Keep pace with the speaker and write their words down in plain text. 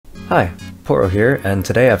Hi, Poro here, and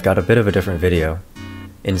today I've got a bit of a different video.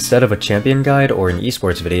 Instead of a champion guide or an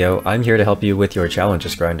esports video, I'm here to help you with your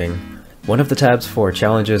challenges grinding. One of the tabs for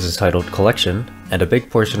challenges is titled Collection, and a big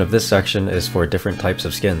portion of this section is for different types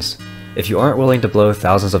of skins. If you aren't willing to blow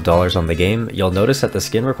thousands of dollars on the game, you'll notice that the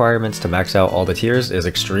skin requirements to max out all the tiers is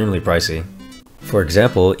extremely pricey. For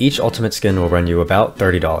example, each ultimate skin will run you about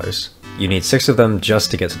 $30. You need 6 of them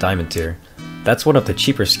just to get to diamond tier. That's one of the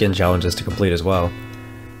cheaper skin challenges to complete as well.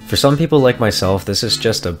 For some people like myself, this is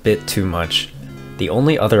just a bit too much. The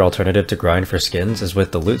only other alternative to grind for skins is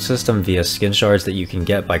with the loot system via skin shards that you can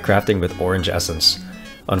get by crafting with orange essence.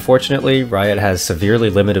 Unfortunately, Riot has severely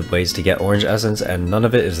limited ways to get orange essence and none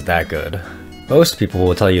of it is that good. Most people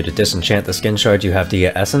will tell you to disenchant the skin shard you have to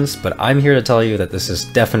get essence, but I'm here to tell you that this is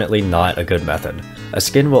definitely not a good method. A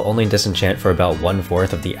skin will only disenchant for about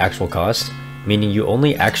 1/4 of the actual cost, meaning you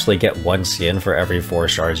only actually get 1 skin for every 4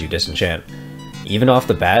 shards you disenchant. Even off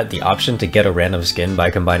the bat, the option to get a random skin by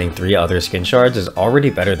combining 3 other skin shards is already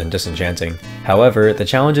better than disenchanting. However, the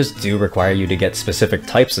challenges do require you to get specific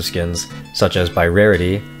types of skins, such as by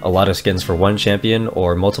rarity, a lot of skins for 1 champion,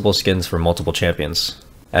 or multiple skins for multiple champions.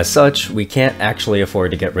 As such, we can't actually afford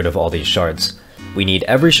to get rid of all these shards. We need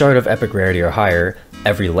every shard of epic rarity or higher,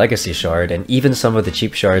 every legacy shard, and even some of the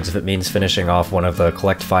cheap shards if it means finishing off one of the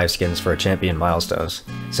collect 5 skins for champion milestones.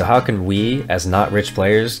 So how can we, as not rich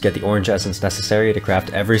players, get the orange essence necessary to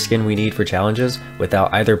craft every skin we need for challenges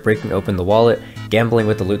without either breaking open the wallet, gambling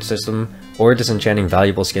with the loot system, or disenchanting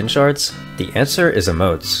valuable skin shards? The answer is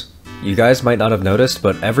emotes. You guys might not have noticed,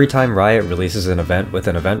 but every time Riot releases an event with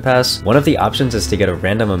an event pass, one of the options is to get a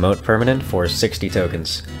random emote permanent for 60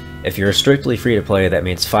 tokens. If you're strictly free-to-play, that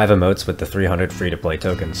means 5 emotes with the 300 free-to-play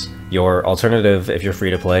tokens. Your alternative, if you're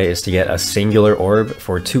free-to-play, is to get a singular orb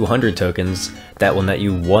for 200 tokens that will net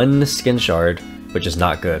you 1 skin shard, which is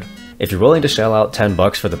not good. If you're willing to shell out 10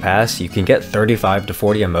 bucks for the pass, you can get 35 to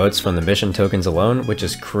 40 emotes from the mission tokens alone, which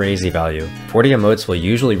is crazy value. 40 emotes will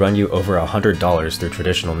usually run you over $100 through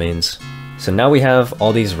traditional means. So now we have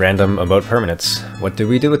all these random emote permanents. What do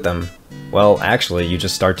we do with them? Well, actually, you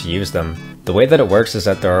just start to use them. The way that it works is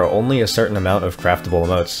that there are only a certain amount of craftable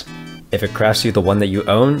emotes. If it crafts you the one that you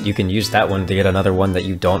own, you can use that one to get another one that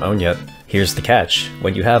you don't own yet. Here's the catch.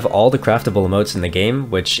 When you have all the craftable emotes in the game,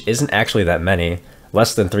 which isn't actually that many,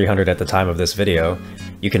 less than 300 at the time of this video,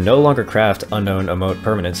 you can no longer craft unknown emote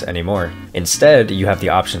permanents anymore. Instead, you have the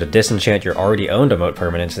option to disenchant your already owned emote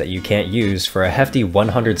permanents that you can't use for a hefty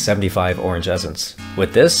 175 orange essence.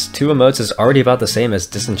 With this, 2 emotes is already about the same as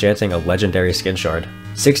disenchanting a legendary skin shard.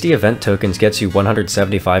 60 event tokens gets you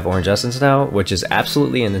 175 orange essence now, which is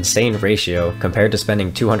absolutely an insane ratio compared to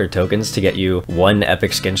spending 200 tokens to get you 1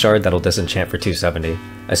 epic skin shard that'll disenchant for 270.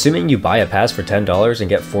 Assuming you buy a pass for $10 and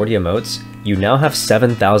get 40 emotes, you now have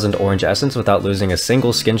 7,000 orange essence without losing a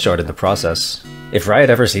single skin shard in the process. If Riot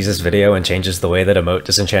ever sees this video and changes the way that emote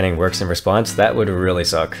disenchanting works in response, that would really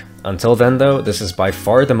suck. Until then though, this is by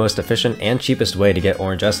far the most efficient and cheapest way to get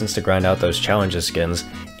orange essence to grind out those challenges skins,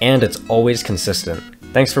 and it's always consistent.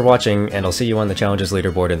 Thanks for watching, and I'll see you on the challenges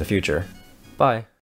leaderboard in the future. Bye!